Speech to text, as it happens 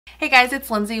Hey guys, it's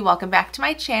Lindsay. Welcome back to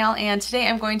my channel, and today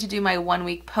I'm going to do my 1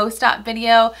 week post-op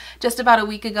video. Just about a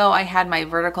week ago I had my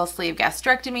vertical sleeve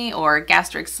gastrectomy or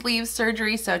gastric sleeve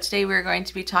surgery, so today we're going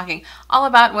to be talking all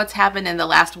about what's happened in the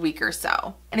last week or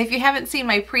so. And if you haven't seen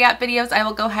my pre-op videos, I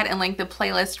will go ahead and link the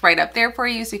playlist right up there for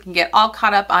you so you can get all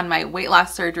caught up on my weight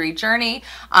loss surgery journey.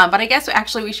 But I guess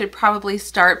actually we should probably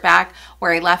start back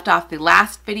where I left off the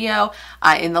last video.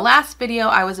 In the last video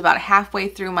I was about halfway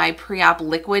through my pre-op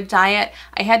liquid diet.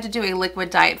 I had to do a liquid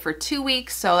diet for 2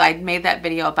 weeks, so I made that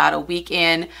video about a week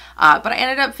in, but I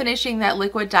ended up finishing that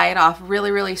liquid diet off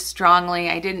really strongly.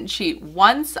 I didn't cheat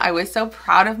once. I was so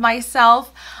proud of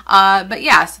myself. But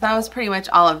yeah, so that was pretty much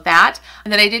all of that.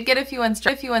 And then I did get a few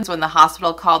instructions when the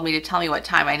hospital called me to tell me what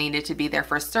time I needed to be there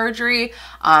for surgery.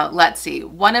 Let's see,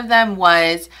 one of them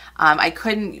was I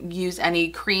couldn't use any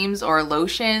creams or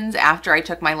lotions after I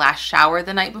took my last shower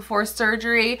the night before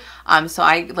surgery. So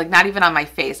I, not even on my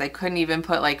face, I couldn't even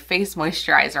put face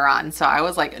moisturizer on. So I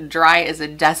was dry as a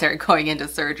desert going into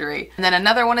surgery. And then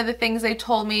another one of the things they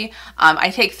told me, I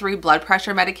take 3 blood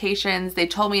pressure medications. They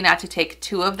told me not to take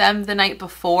 2 of them the night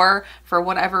before for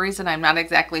whatever reason. I'm not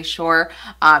exactly sure.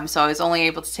 So I was only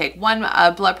able to take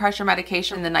 1 blood pressure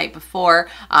medication the night before,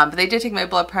 but they did take my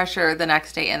blood pressure the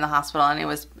next day in the hospital, and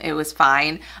it was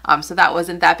fine. So that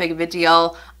wasn't that big of a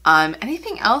deal.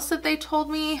 Anything else that they told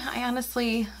me? I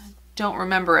honestly don't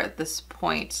remember at this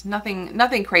point.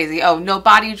 Nothing crazy. Oh, no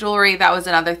body jewelry. That was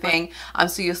another thing.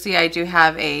 So you'll see I do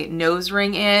have a nose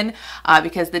ring in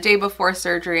because the day before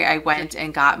surgery I went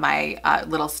and got my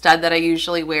little stud that I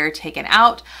usually wear taken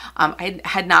out. I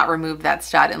had not removed that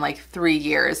stud in 3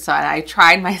 years. So I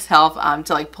tried myself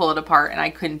to pull it apart, and I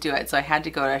couldn't do it. So I had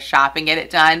to go to a shop and get it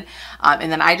done.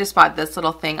 And then I just bought this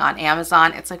little thing on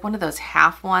Amazon. It's one of those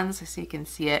half ones, so you can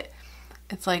see it.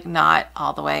 It's not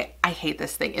all the way. I hate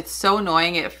this thing. It's so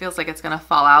annoying. It feels like it's gonna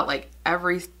fall out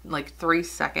every 3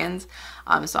 seconds.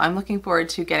 So I'm looking forward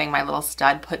to getting my little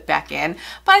stud put back in.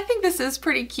 But I think this is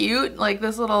pretty cute,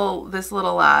 this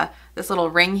little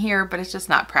ring here, but it's just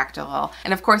not practical.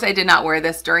 And of course I did not wear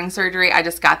this during surgery. I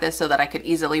just got this so that I could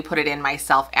easily put it in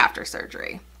myself after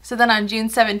surgery. So then on June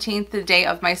 17th, the day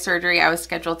of my surgery, I was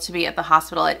scheduled to be at the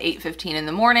hospital at 8:15 in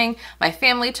the morning. My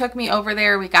family took me over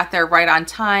there. We got there right on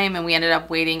time, and we ended up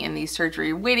waiting in the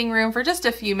surgery waiting room for just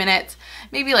a few minutes,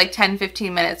 maybe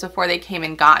 10-15 minutes before they came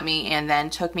and got me, and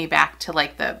then took me back to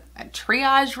the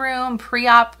triage room,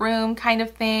 pre-op room kind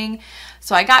of thing.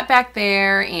 So I got back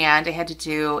there and I had to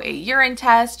do a urine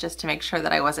test just to make sure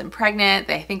that I wasn't pregnant.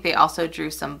 I think they also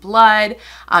drew some blood.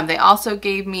 They also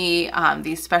gave me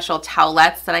these special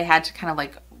towelettes that I had to kind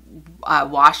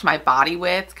of wash my body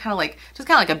with, just kind of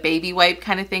like a baby wipe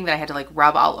kind of thing that I had to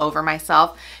rub all over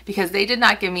myself, because they did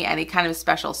not give me any kind of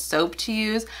special soap to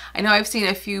use. I know I've seen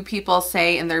a few people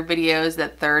say in their videos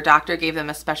that their doctor gave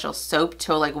them a special soap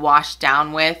to wash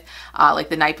down with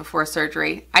the night before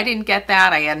surgery. I didn't get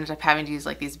that. I ended up having to use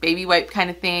these baby wipe kind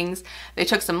of things. They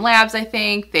took some labs, I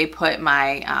think. They put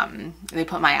my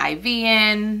IV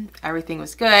in. Everything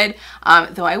was good.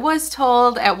 Though I was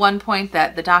told at one point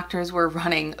that the doctors were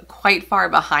running quite far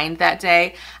behind that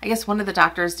day. I guess one of the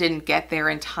doctors didn't get there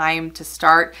in time to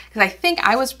start, because I think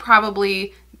I was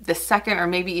probably the second or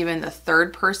maybe even the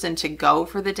third person to go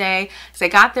for the day. So I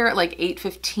got there at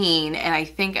 8:15, and I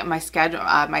think my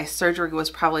surgery was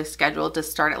probably scheduled to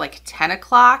start at 10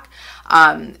 o'clock.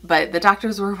 But the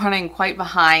doctors were running quite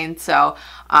behind, so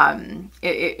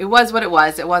it was what it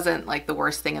was. It wasn't the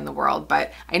worst thing in the world,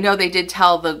 but I know they did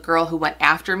tell the girl who went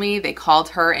after me, they called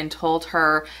her and told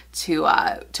her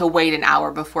to wait an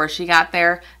hour before she got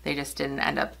there. They just didn't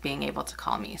end up being able to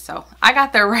call me. So I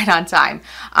got there right on time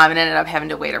and ended up having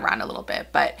to wait around a little bit.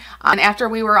 But and after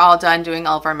we were all done doing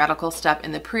all of our medical stuff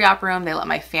in the pre-op room, they let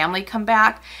my family come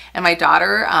back, and my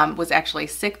daughter was actually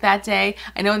sick that day.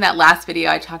 I know in that last video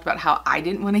I talked about how I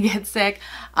didn't want to get sick,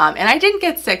 and I didn't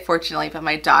get sick fortunately, but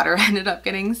my daughter ended up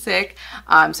getting sick.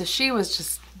 So she was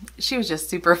just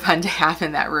super fun to have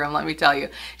in that room, let me tell you.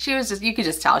 She was just, you could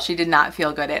just tell she did not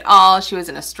feel good at all. She was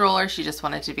in a stroller. She just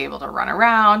wanted to be able to run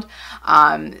around.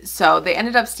 So they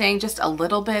ended up staying just a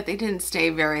little bit. They didn't stay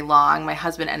very long. My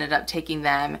husband ended up taking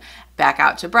them back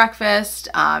out to breakfast,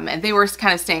 and they were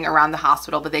kind of staying around the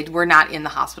hospital, but they were not in the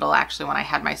hospital actually when I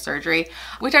had my surgery,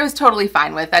 which I was totally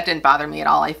fine with. That didn't bother me at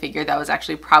all. I figured that was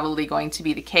actually probably going to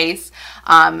be the case.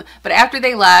 But after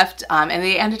they left, and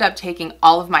they ended up taking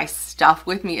all of my stuff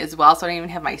with me as as well, so I didn't even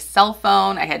have my cell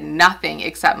phone. I had nothing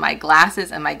except my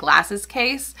glasses and my glasses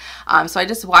case. So I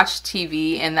just watched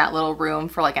TV in that little room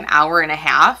for like an hour and a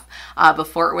half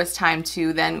before it was time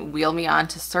to then wheel me on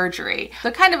to surgery.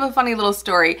 So kind of a funny little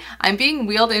story. I'm being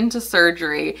wheeled into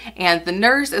surgery and the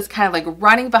nurse is kind of like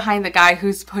running behind the guy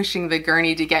who's pushing the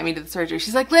gurney to get me to the surgery.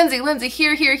 She's like, Lindsey,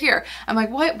 here, here, here. I'm like,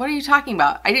 what are you talking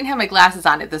about? I didn't have my glasses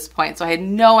on at this point, so I had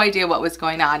no idea what was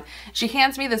going on. She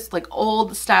hands me this like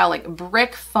old style like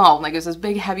brick phone, like it was this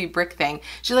big heavy brick thing.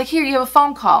 She's like, here, you have a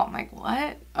phone call. I'm like,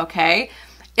 what? Okay.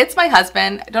 It's my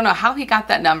husband. I don't know how he got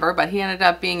that number, but he ended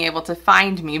up being able to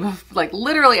find me like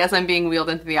literally as I'm being wheeled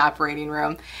into the operating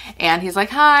room. And he's like,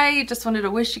 hi, just wanted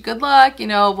to wish you good luck. You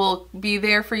know, we'll be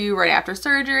there for you right after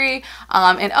surgery.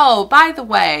 And oh, by the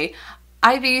way,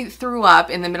 Ivy threw up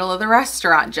in the middle of the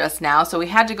restaurant just now, so we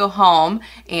had to go home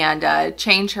and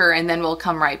change her, and then we'll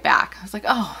come right back. I was like,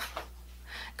 oh,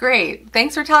 great.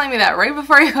 Thanks for telling me that right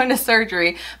before I go into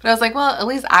surgery. But I was like, well, at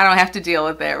least I don't have to deal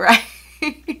with it, right?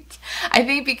 I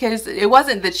think because it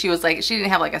wasn't that she was like, she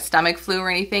didn't have like a stomach flu or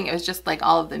anything. It was just like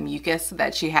all of the mucus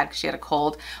that she had a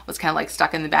cold, was kind of like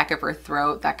stuck in the back of her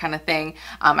throat, that kind of thing.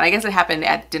 And I guess it happened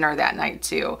at dinner that night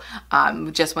too.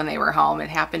 Just when they were home, it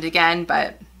happened again.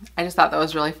 But I just thought that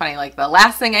was really funny. Like the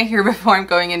last thing I hear before I'm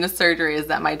going into surgery is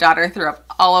that my daughter threw up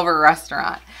all over a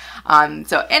restaurant.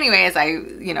 So anyways, I,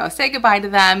 you know, say goodbye to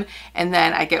them, and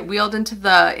then I get wheeled into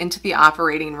the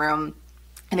operating room.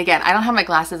 And again, I don't have my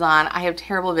glasses on. I have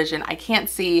terrible vision. I can't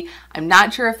see. I'm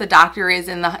not sure if the doctor is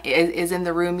in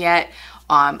the room yet,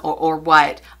 or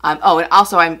what. Oh, and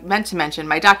also I meant to mention,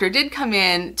 my doctor did come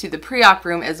in to the pre-op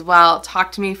room as well,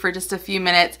 talked to me for just a few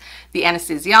minutes. The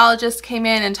anesthesiologist came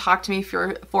in and talked to me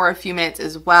for a few minutes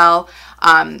as well.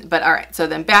 But all right, so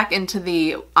then back into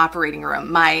the operating room.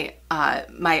 My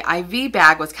IV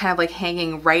bag was kind of like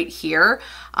hanging right here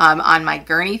on my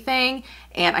gurney thing.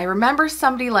 And I remember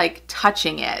somebody like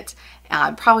touching it,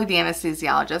 probably the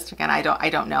anesthesiologist. Again, I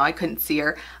don't know. I couldn't see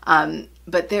her.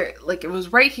 But there, like it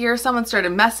was right here. Someone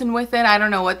started messing with it. I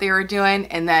don't know what they were doing.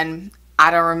 And then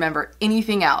I don't remember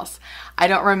anything else. I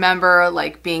don't remember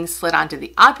like being slid onto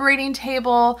the operating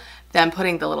table, them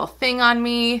putting the little thing on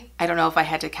me. I don't know if I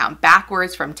had to count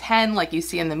backwards from 10 like you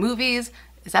see in the movies.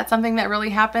 Is that something that really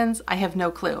happens? I have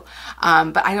no clue.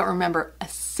 But I don't remember a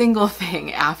single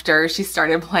thing after she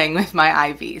started playing with my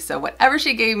IV. So whatever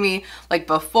she gave me, like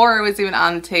before it was even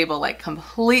on the table, like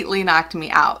completely knocked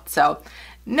me out. So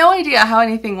no idea how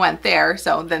anything went there.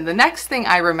 So then the next thing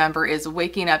I remember is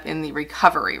waking up in the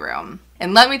recovery room.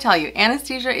 And let me tell you,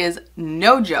 anesthesia is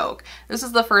no joke. This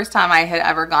is the first time I had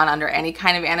ever gone under any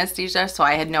kind of anesthesia, so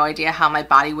I had no idea how my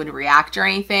body would react or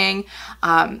anything.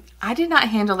 I did not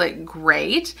handle it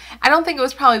great. I don't think it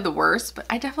was probably the worst, but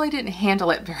I definitely didn't handle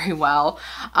it very well.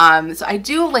 So I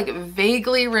do like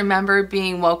vaguely remember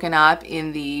being woken up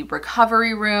in the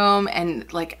recovery room,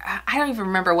 and like I don't even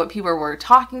remember what people were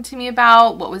talking to me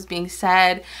about, what was being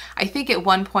said. I think at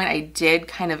one point I did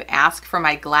kind of ask for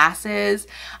my glasses,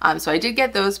 so I did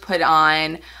get those put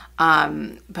on,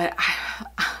 but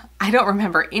I don't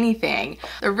remember anything.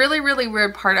 The really, really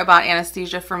weird part about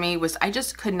anesthesia for me was I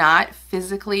just could not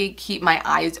physically keep my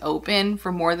eyes open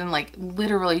for more than like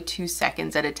literally 2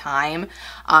 seconds at a time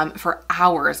for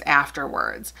hours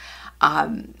afterwards.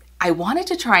 I wanted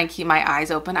to try and keep my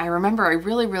eyes open. I remember I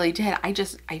really, really did.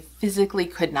 I physically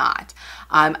could not.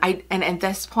 And at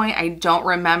this point, I don't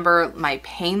remember my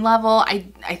pain level.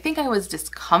 I think I was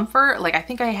discomfort. Like I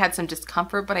think I had some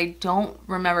discomfort, but I don't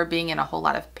remember being in a whole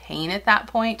lot of pain at that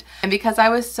point. And because I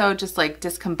was so just like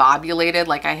discombobulated,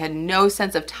 like I had no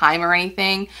sense of time or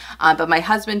anything. But my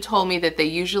husband told me that they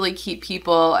usually keep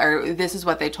people, or this is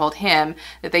what they told him,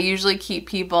 that they usually keep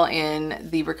people in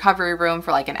the recovery room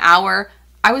for like an hour.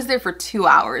 I was there for 2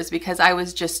 hours because I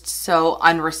was just so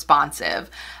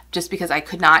unresponsive, just because I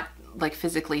could not like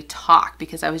physically talk,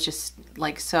 because I was just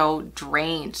like so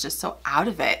drained, just so out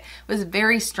of it. It was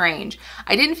very strange.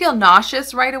 I didn't feel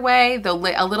nauseous right away, though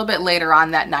a little bit later on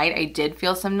that night I did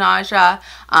feel some nausea.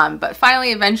 But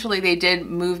finally, eventually they did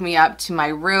move me up to my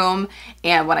room.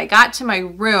 And when I got to my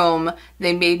room,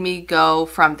 they made me go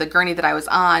from the gurney that I was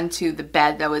on to the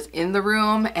bed that was in the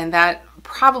room. And that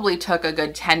probably took a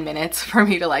good 10 minutes for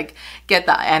me to like get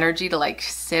the energy to like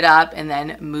sit up and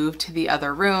then move to the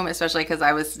other room, especially because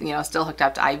I was, you know, still hooked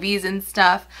up to IVs and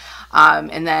stuff.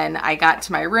 And then I got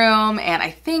to my room, and I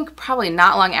think probably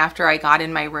not long after I got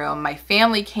in my room, my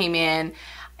family came in,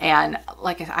 and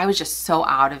like I was just so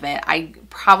out of it. I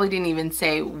probably didn't even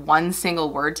say one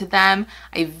single word to them.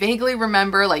 I vaguely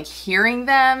remember like hearing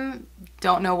them,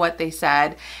 don't know what they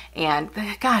said. And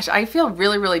gosh, I feel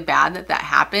really, really bad that that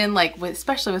happened. Like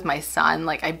especially with my son,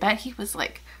 like I bet he was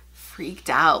like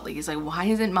freaked out. Like, he's like, why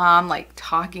isn't mom like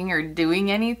talking or doing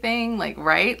anything? Like,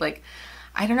 right? Like,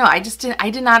 I don't know. I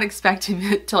did not expect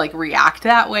him to like react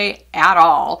that way at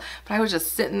all. But I was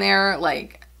just sitting there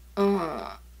like,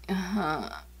 yeah,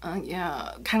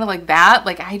 kind of like that.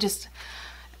 Like,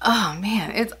 oh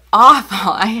man, it's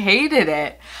awful. I hated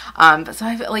it. But so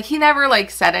I feel like he never like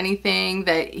said anything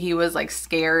that he was like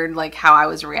scared, like how I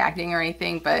was reacting or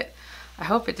anything, but I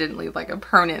hope it didn't leave like a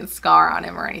permanent scar on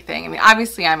him or anything. I mean,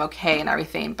 obviously I'm okay and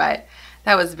everything, but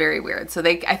that was very weird. So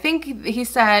I think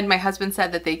my husband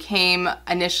said that they came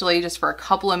initially just for a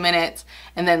couple of minutes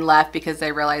and then left because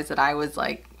they realized that I was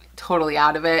like totally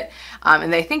out of it.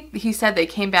 And he said they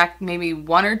came back maybe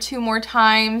 1 or 2 more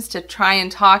times to try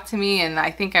and talk to me. And I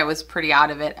think I was pretty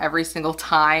out of it every single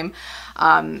time.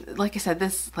 Like I said,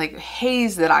 this like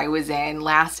haze that I was in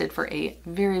lasted for a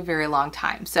very, very long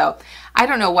time. So I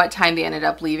don't know what time they ended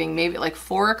up leaving. Maybe like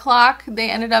 4 o'clock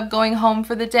they ended up going home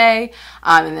for the day.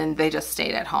 And then they just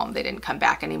stayed at home. They didn't come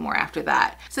back anymore after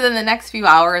that. So then the next few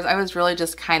hours, I was really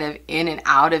just kind of in and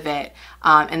out of it.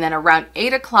 And then around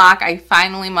 8 o'clock, I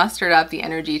finally mustered up the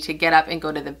energy to get up and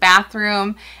go to the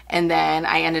bathroom. And then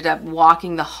I ended up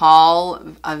walking the hall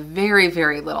a very,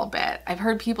 very little bit. I've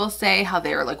heard people say how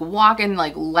they were like walking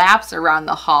like laps around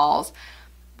the halls.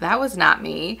 That was not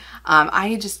me.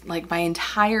 I just like my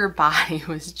entire body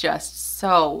was just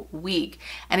so weak.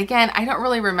 And again, I don't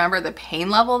really remember the pain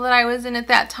level that I was in at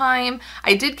that time.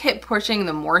 I did keep pushing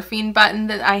the morphine button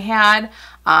that I had.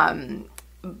 And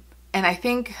I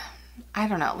think, I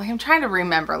don't know, like I'm trying to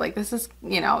remember, like this is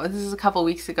a couple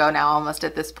weeks ago now almost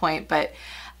at this point, but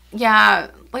yeah,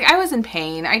 like I was in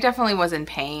pain. I definitely was in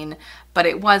pain, but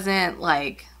it wasn't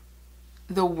like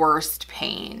the worst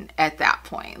pain at that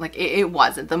point. Like it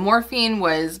wasn't. The morphine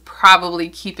was probably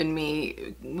keeping me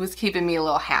a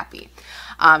little happy.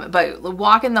 But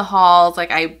walking the halls,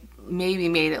 like I maybe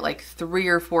made it like 3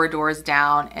 or 4 doors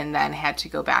down and then had to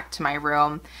go back to my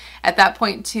room. At that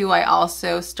point too, I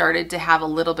also started to have a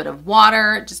little bit of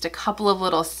water, just a couple of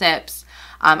little sips.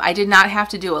 I did not have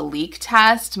to do a leak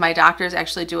test. My doctors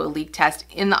actually do a leak test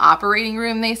in the operating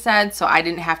room, they said, so I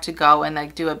didn't have to go and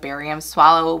like do a barium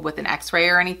swallow with an x-ray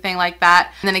or anything like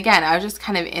that. And then again, I was just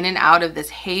kind of in and out of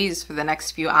this haze for the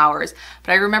next few hours.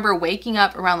 But I remember waking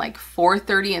up around like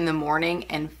 4:30 in the morning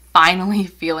and finally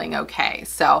feeling okay.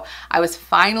 So I was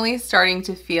finally starting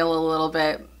to feel a little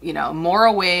bit, more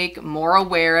awake, more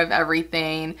aware of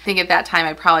everything. I think at that time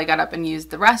I probably got up and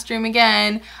used the restroom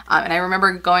again. And I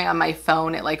remember going on my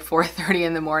phone at like 4:30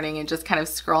 in the morning and just kind of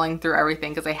scrolling through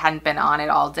everything because I hadn't been on it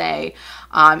all day.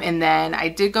 And then I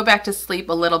did go back to sleep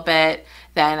a little bit.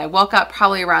 Then I woke up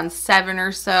probably around 7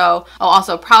 or so. Oh,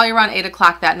 also probably around 8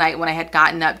 o'clock that night when I had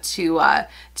gotten up to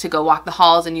go walk the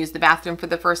halls and use the bathroom for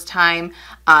the first time.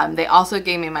 They also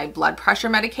gave me my blood pressure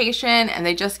medication, and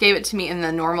they just gave it to me in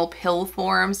the normal pill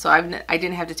form. So I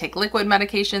didn't have to take liquid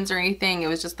medications or anything. It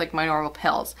was just like my normal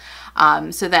pills.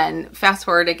 So then fast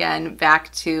forward again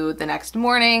back to the next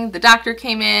morning, the doctor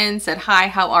came in, said, "Hi,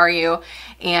 how are you?"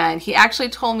 And he actually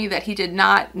told me that he did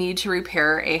not need to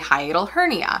repair a hiatal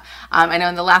hernia. I know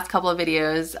in the last couple of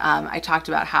videos, I talked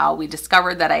about how we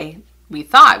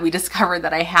thought we discovered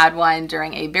that I had one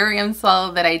during a barium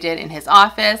swallow that I did in his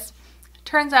office.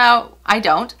 Turns out I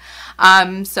don't.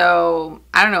 So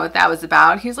I don't know what that was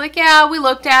about. He's like, yeah, we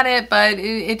looked at it, but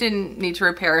it didn't need to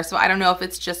repair. So I don't know if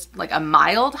it's just like a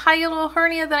mild hiatal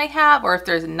hernia that I have or if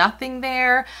there's nothing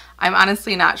there. I'm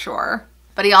honestly not sure.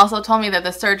 But he also told me that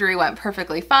the surgery went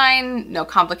perfectly fine, no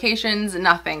complications,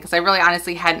 nothing, because I really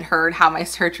honestly hadn't heard how my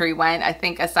surgery went, I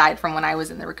think aside from when I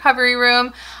was in the recovery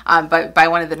room, but by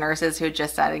one of the nurses who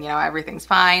just said, everything's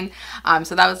fine.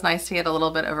 So that was nice to get a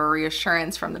little bit of a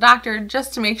reassurance from the doctor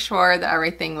just to make sure that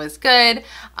everything was good.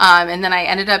 And then I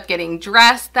ended up getting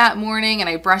dressed that morning and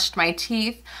I brushed my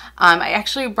teeth. I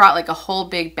actually brought like a whole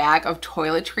big bag of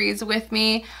toiletries with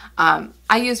me.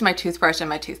 I used my toothbrush and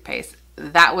my toothpaste.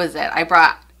 That was it. I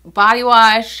brought body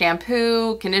wash,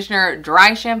 shampoo, conditioner,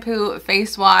 dry shampoo,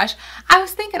 face wash. I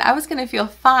was thinking I was going to feel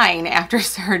fine after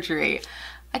surgery.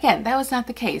 Again, that was not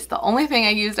the case. The only thing I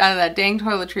used out of that dang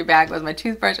toiletry bag was my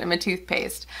toothbrush and my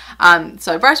toothpaste.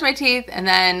 So I brushed my teeth and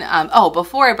then,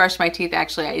 before I brushed my teeth,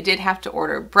 actually, I did have to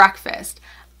order breakfast.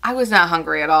 I was not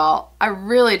hungry at all. I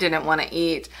really didn't want to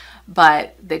eat.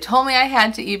 But they told me I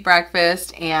had to eat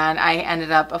breakfast, and I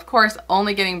ended up, of course,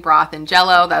 only getting broth and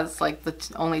Jell-O. That's like the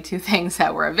only 2 things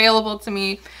that were available to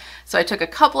me. So I took a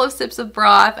couple of sips of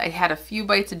broth. I had a few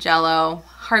bites of Jell-O.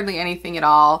 hardly anything at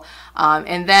all.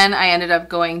 And then I ended up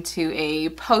going to a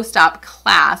post-op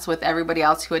class with everybody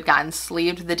else who had gotten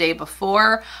sleeved the day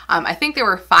before. I think there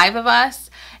were 5 of us.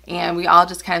 And we all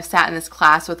just kind of sat in this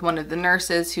class with one of the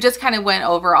nurses who just kind of went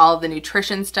over all of the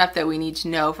nutrition stuff that we need to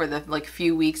know for the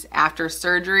few weeks after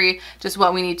surgery, just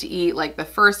what we need to eat like the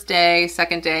first day,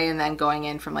 second day, and then going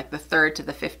in from like the 3rd to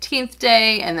the 15th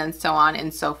day, and then so on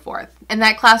and so forth. And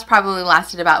that class probably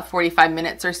lasted about 45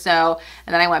 minutes or so.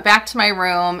 And then I went back to my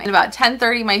room, and about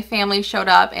 10:30 my family showed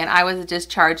up, and I was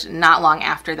discharged not long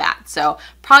after that. So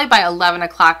probably by 11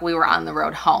 o'clock we were on the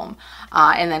road home.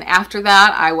 And then after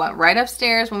that, I went right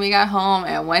upstairs when we got home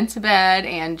and went to bed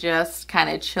and just kind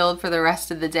of chilled for the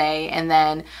rest of the day. And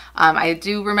then I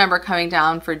do remember coming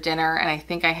down for dinner, and I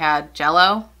think I had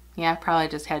Jell-O. Yeah, probably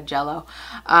just had Jell-O.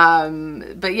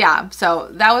 But yeah, so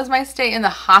that was my stay in the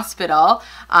hospital.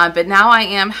 But now I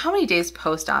am, how many days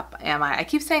post-op am I? I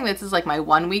keep saying this is like my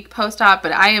 1 week post-op,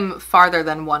 but I am farther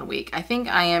than 1 week. I think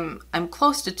I'm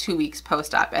close to 2 weeks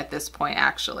post-op at this point,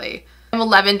 actually. I'm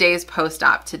 11 days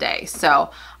post-op today,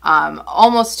 so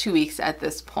almost 2 weeks at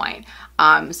this point.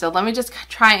 So let me just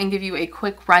try and give you a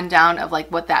quick rundown of like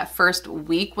what that first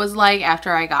week was like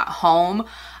after I got home,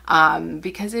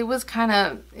 because it was kind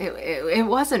of, it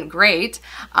wasn't great.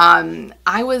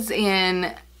 I was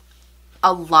in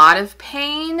a lot of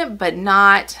pain, but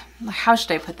not, how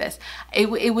should I put this?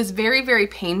 It was very, very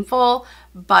painful,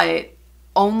 but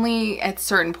only at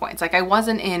certain points. Like I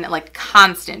wasn't in like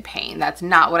constant pain. That's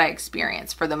not what I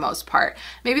experienced for the most part.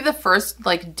 Maybe the first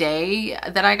like day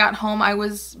that I got home, I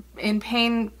was in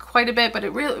pain quite a bit, but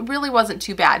it really wasn't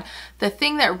too bad. The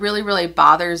thing that really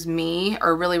bothers me,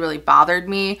 or really bothered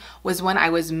me, was when I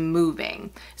was moving.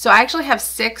 So I actually have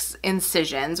 6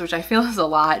 incisions, which I feel is a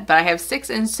lot, but I have 6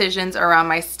 incisions around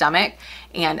my stomach,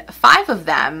 and 5 of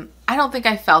them I don't think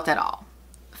I felt at all.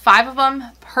 5 of them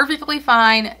perfectly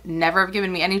fine, never have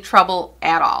given me any trouble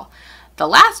at all. The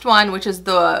last one, which is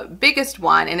the biggest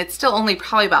one, and it's still only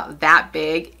probably about that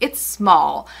big, it's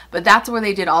small, but that's where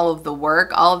they did all of the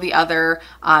work. All of the other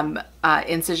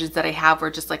incisions that I have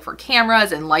were just like for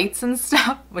cameras and lights and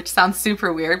stuff, which sounds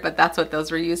super weird, but that's what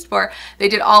those were used for. They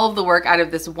did all of the work out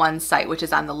of this one site, which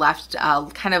is on the left,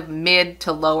 kind of mid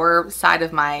to lower side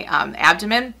of my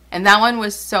abdomen. And that one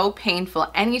was so painful.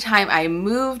 Anytime I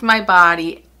moved my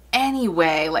body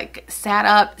anyway, like sat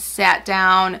up, sat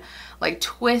down, like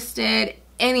twisted,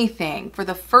 anything, for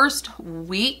the first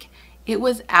week, it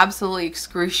was absolutely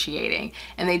excruciating.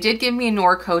 And they did give me a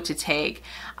Norco to take,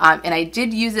 and I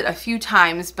did use it a few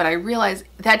times, but I realized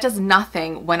that does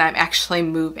nothing when I'm actually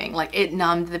moving. Like it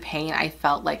numbed the pain. I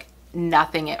felt like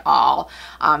nothing at all.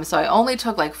 So I only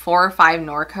took like 4 or 5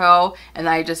 Norco, and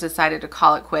then I just decided to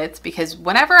call it quits, because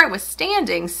whenever I was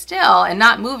standing still and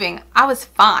not moving, I was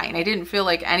fine. I didn't feel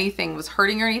like anything was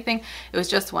hurting or anything. It was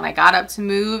just when I got up to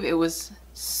move, it was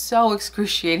so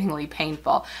excruciatingly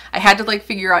painful. I had to like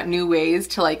figure out new ways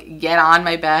to like get on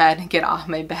my bed, get off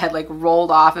my bed, like rolled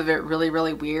off of it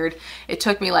really weird. It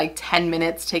took me like 10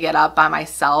 minutes to get up by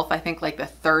myself. I think like the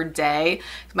 3rd day.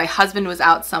 My husband was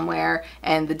out somewhere,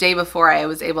 and the day before I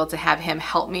was able to have him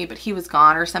help me, but he was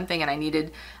gone or something, and I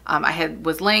needed,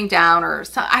 was laying down or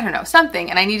I don't know, something,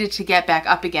 and I needed to get back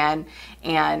up again,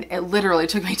 and it literally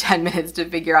took me 10 minutes to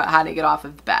figure out how to get off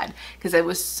of the bed because it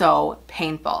was so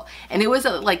painful. And it was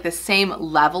like the same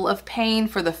level of pain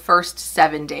for the first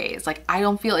 7 days. Like I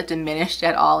don't feel it diminished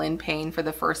at all in pain for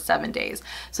the first 7 days.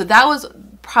 So that was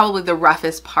probably the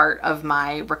roughest part of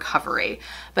my recovery.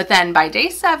 But then by day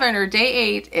 7 or day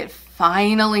 8, it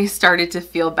finally started to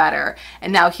feel better.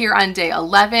 And now here on day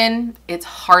 11, it's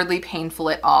hardly painful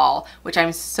at all, which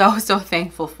I'm so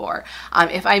thankful for.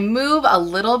 If I move a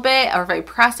little bit, or if I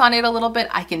press on it a little bit,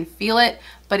 I can feel it,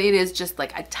 but it is just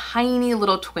like a tiny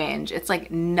little twinge. It's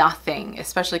like nothing,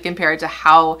 especially compared to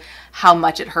how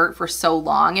much it hurt for so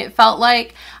long, it felt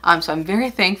like. So I'm very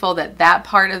thankful that that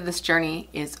part of this journey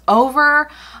is over.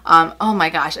 Oh my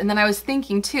gosh. And then I was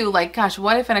thinking too, like, gosh,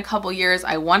 what if in a couple years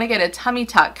I want to get a tummy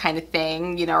tuck kind of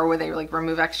thing, you know, or where they like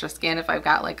remove extra skin if I've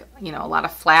got like, you know, a lot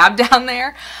of flab down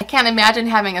there. I can't imagine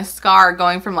having a scar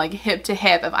going from like hip to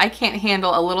hip. If I can't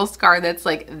handle a little scar that's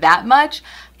like that much,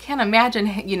 can't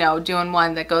imagine, you know, doing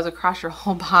one that goes across your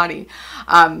whole body.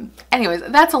 Anyways,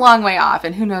 that's a long way off,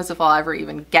 and who knows if I'll ever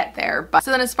even get there. But so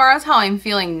then as far as how I'm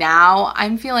feeling now,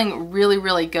 I'm feeling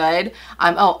really good.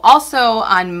 Oh, also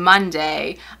on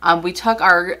Monday, we took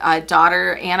our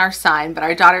daughter and our son, but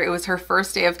our daughter, it was her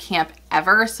first day of camp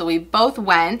ever, so we both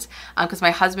went because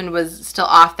my husband was still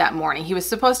off that morning. He was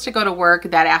supposed to go to work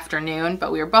that afternoon,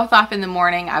 but we were both off in the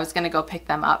morning. I was going to go pick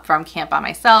them up from camp by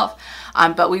myself,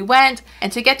 but we went,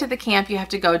 and to get to the camp you have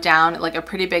to go down like a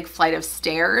pretty big flight of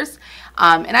stairs,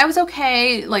 And I was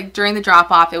okay, like during the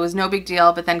drop off, it was no big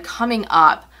deal. But then coming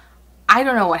up, I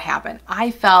don't know what happened.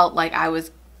 I felt like I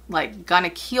was like gonna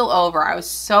keel over. I was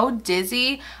so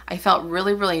dizzy. I felt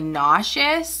really, really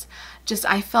nauseous.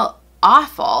 I felt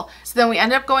awful. So then we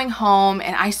ended up going home,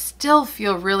 and I still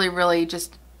feel really, really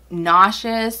just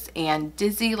nauseous and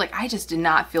dizzy. Like I just did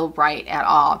not feel right at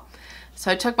all.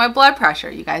 So I took my blood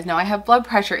pressure. You guys know I have blood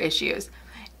pressure issues.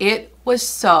 It was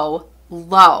so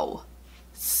low.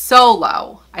 So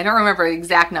low. I don't remember the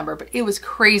exact number, but it was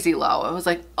crazy low. I was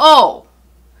like, oh,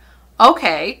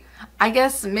 okay, I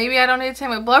guess maybe I don't need to take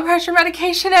my blood pressure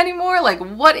medication anymore. Like,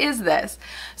 what is this?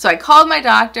 So I called my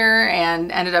doctor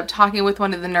and ended up talking with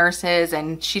one of the nurses,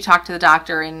 and she talked to the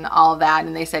doctor and all of that,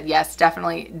 and they said, yes,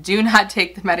 definitely do not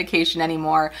take the medication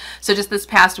anymore. So just this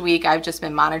past week, I've just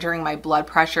been monitoring my blood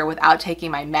pressure without taking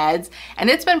my meds, and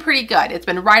it's been pretty good. It's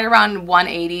been right around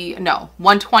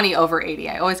 120 over 80.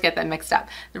 I always get that mixed up.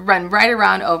 Run right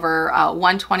around over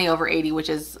 120 over 80, which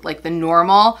is like the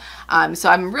normal. So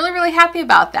I'm really, really happy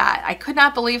about that. I could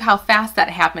not believe how fast that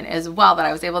happened as well, that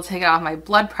I was able to take it off my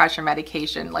blood pressure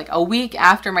medication like a week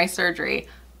after my surgery.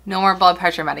 No more blood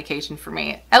pressure medication for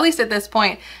me, at least at this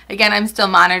point. Again, I'm still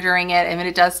monitoring it, and when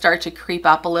it does start to creep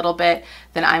up a little bit,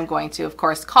 then I'm going to, of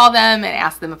course, call them and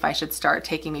ask them if I should start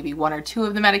taking maybe 1 or 2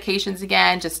 of the medications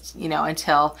again, just, you know,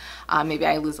 until maybe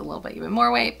I lose a little bit even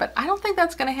more weight. But I don't think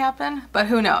that's going to happen, but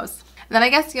who knows? Then I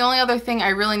guess the only other thing I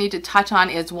really need to touch on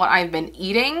is what I've been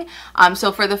eating.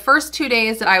 So for the first 2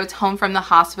 days that I was home from the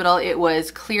hospital, it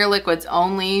was clear liquids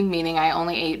only, meaning I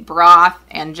only ate broth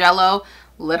and Jell-O.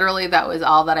 Literally, that was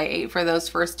all that I ate for those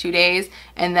first 2 days.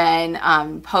 And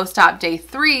then post-op day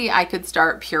 3, I could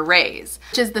start purees,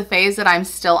 which is the phase that I'm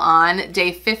still on.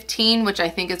 Day 15, which I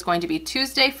think is going to be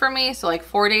Tuesday for me, so like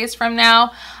 4 days from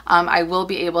now, I will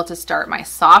be able to start my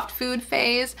soft food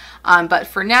phase. But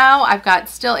for now, I've got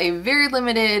still a very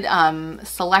limited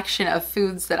selection of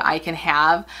foods that I can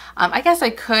have. I guess I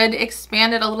could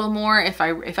expand it a little more if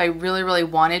I really, really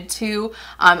wanted to.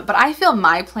 But I feel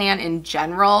my plan in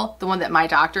general, the one that my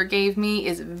doctor gave me,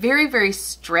 is very, very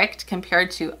strict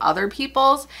compared to other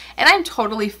people's, and I'm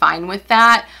totally fine with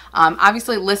that.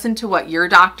 Obviously, listen to what your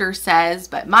doctor says,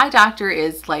 but my doctor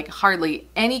is like hardly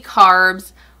any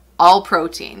carbs, all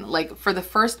protein. Like for the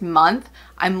first month,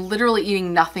 I'm literally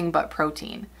eating nothing but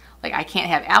protein. Like I can't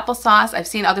have applesauce. I've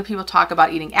seen other people talk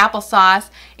about eating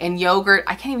applesauce and yogurt.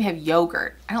 I can't even have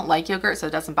yogurt. I don't like yogurt, so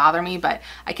it doesn't bother me, but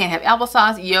I can't have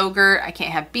applesauce, yogurt. I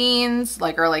can't have beans,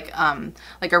 like a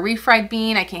refried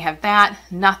bean. I can't have that.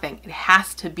 Nothing. It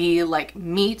has to be like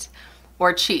meat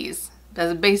or cheese.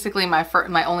 That's basically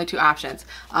my only 2 options.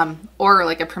 Or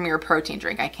like a Premier protein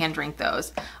drink. I can drink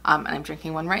those. And I'm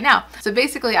drinking one right now. So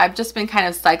basically, I've just been kind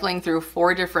of cycling through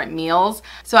 4 different meals.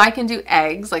 So I can do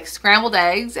eggs, like scrambled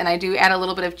eggs, and I do add a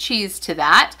little bit of cheese to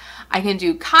that. I can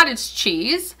do cottage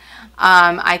cheese.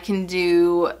 I can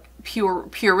do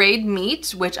pureed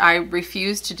meat, which I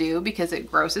refuse to do because it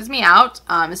grosses me out.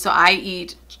 So I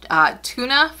eat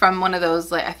tuna from one of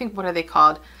those, like, I think, what are they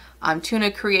called? Tuna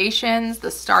Creations, the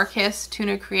Starkiss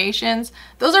Tuna Creations.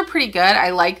 Those are pretty good. I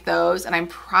like those, and I'm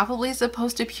probably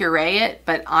supposed to puree it,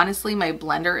 but honestly, my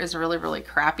blender is really, really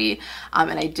crappy.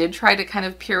 And I did try to kind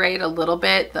of puree it a little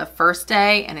bit the first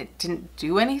day, and it didn't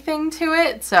do anything to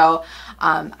it. So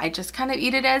I just kind of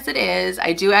eat it as it is.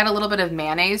 I do add a little bit of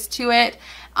mayonnaise to it,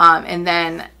 and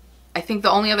then I think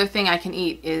the only other thing I can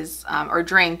eat is, or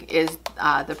drink is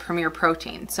the Premier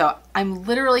protein. So I'm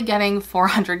literally getting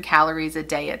 400 calories a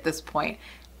day at this point.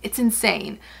 It's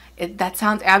insane. That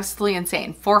sounds absolutely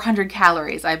insane. 400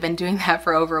 calories. I've been doing that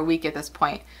for over a week at this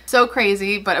point. So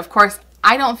crazy, but of course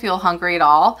I don't feel hungry at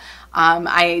all.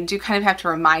 I do kind of have to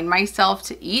remind myself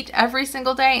to eat every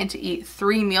single day and to eat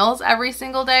 3 meals every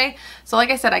single day. So like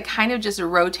I said, I kind of just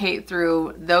rotate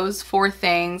through those 4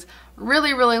 things.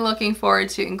 Really, really looking forward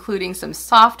to including some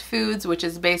soft foods, which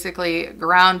is basically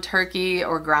ground turkey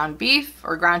or ground beef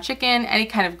or ground chicken, any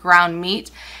kind of ground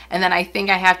meat. And then I think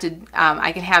I have to,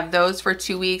 I can have those for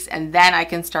 2 weeks, and then I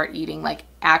can start eating like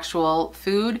actual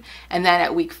food. And then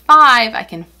at week 5, I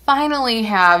can finally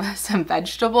have some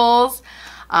vegetables.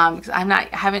 Because I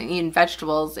haven't eaten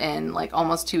vegetables in like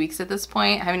almost 2 weeks at this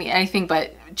point. I haven't eaten anything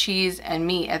but cheese and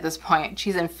meat at this point,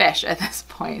 cheese and fish at this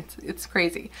point. It's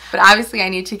crazy. But obviously I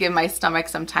need to give my stomach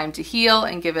some time to heal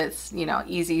and give it, you know,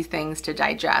 easy things to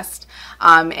digest.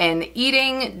 And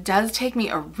eating does take me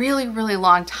a really, really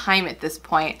long time at this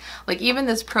point. Like even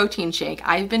this protein shake,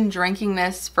 I've been drinking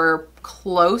this for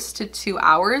close to 2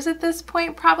 hours at this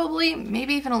point, probably,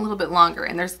 maybe even a little bit longer.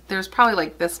 And there's probably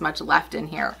like this much left in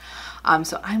here.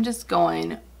 So I'm just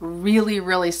going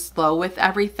really slow with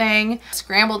everything.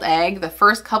 Scrambled egg, the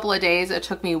first couple of days it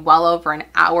took me well over an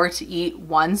hour to eat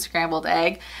one scrambled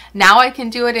egg. Now I can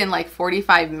do it in like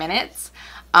 45 minutes.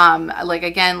 Like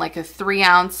again, like a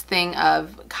 3-ounce thing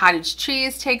of cottage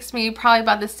cheese takes me probably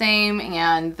about the same,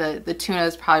 and the tuna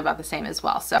is probably about the same as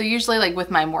well. So usually like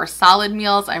with my more solid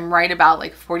meals, I'm right about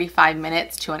like 45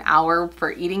 minutes to an hour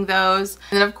for eating those.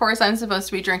 And then of course I'm supposed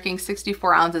to be drinking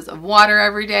 64 ounces of water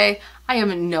every day. I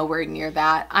am nowhere near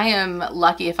that. I am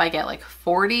lucky if I get like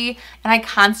 40, and I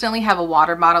constantly have a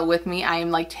water bottle with me. I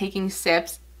am like taking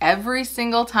sips every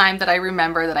single time that I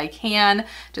remember that I can,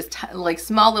 just like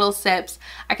small little sips.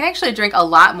 I can actually drink a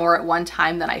lot more at one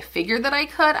time than I figured that I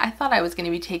could. I thought I was going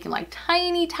to be taking like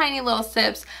tiny little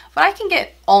sips, but I can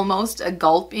get almost a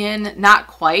gulp in, not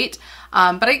quite.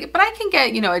 But I can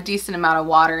get, you know, a decent amount of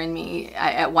water in me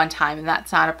at one time, and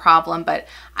that's not a problem. But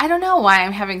I don't know why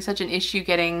I'm having such an issue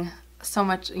getting so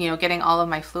much, you know, getting all of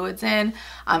my fluids in.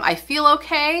 I feel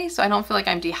okay, so I don't feel like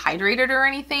I'm dehydrated or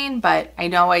anything, but I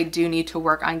know I do need to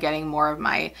work on getting more of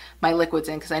my liquids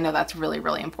in, because I know that's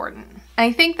really important. And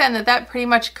I think then that pretty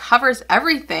much covers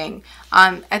everything.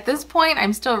 At this point,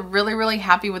 I'm still really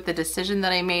happy with the decision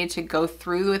that I made to go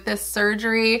through with this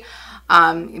surgery.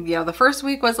 You know, the first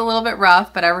week was a little bit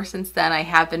rough, but ever since then I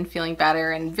have been feeling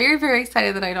better, and very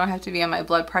excited that I don't have to be on my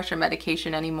blood pressure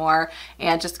medication anymore.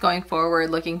 And just going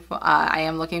forward, I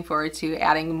am looking forward to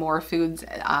adding more foods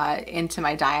into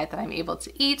my diet that I'm able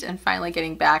to eat, and finally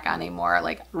getting back on a more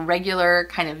like regular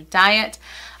kind of diet.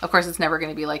 Of course, it's never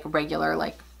going to be like regular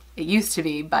like it used to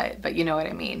be, but you know what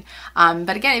I mean.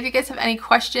 But again, if you guys have any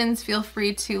questions, feel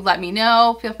free to let me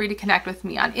know. Feel free to connect with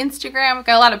me on Instagram. I've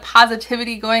got a lot of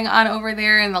positivity going on over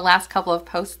there in the last couple of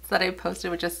posts that I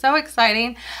posted, which is so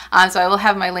exciting. So I will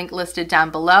have my link listed down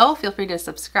below. Feel free to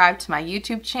subscribe to my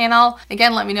YouTube channel.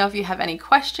 Again, let me know if you have any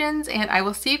questions, and I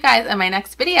will see you guys in my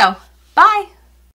next video. Bye!